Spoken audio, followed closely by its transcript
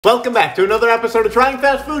Welcome back to another episode of Trying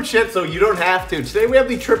Fast Food Shit So You Don't Have To. Today we have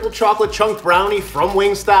the triple chocolate chunk brownie from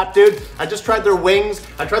Wingstop, dude. I just tried their wings.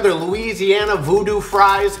 I tried their Louisiana voodoo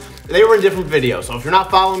fries. They were in different videos, so if you're not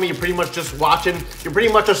following me, you're pretty much just watching. You're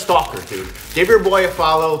pretty much a stalker, dude. Give your boy a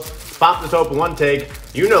follow. Pop this open one take.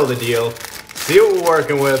 You know the deal. See what we're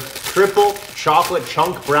working with. Triple chocolate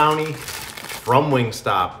chunk brownie from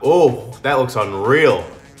Wingstop. Oh, that looks unreal.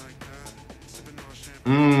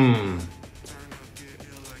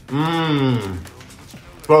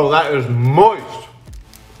 Bro, that is moist.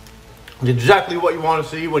 It's exactly what you want to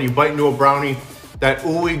see when you bite into a brownie. That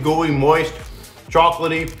ooey gooey, moist,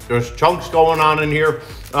 chocolatey. There's chunks going on in here.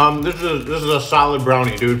 This is a solid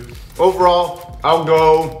brownie, dude. Overall, I'll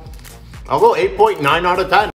go 8.9 out of 10.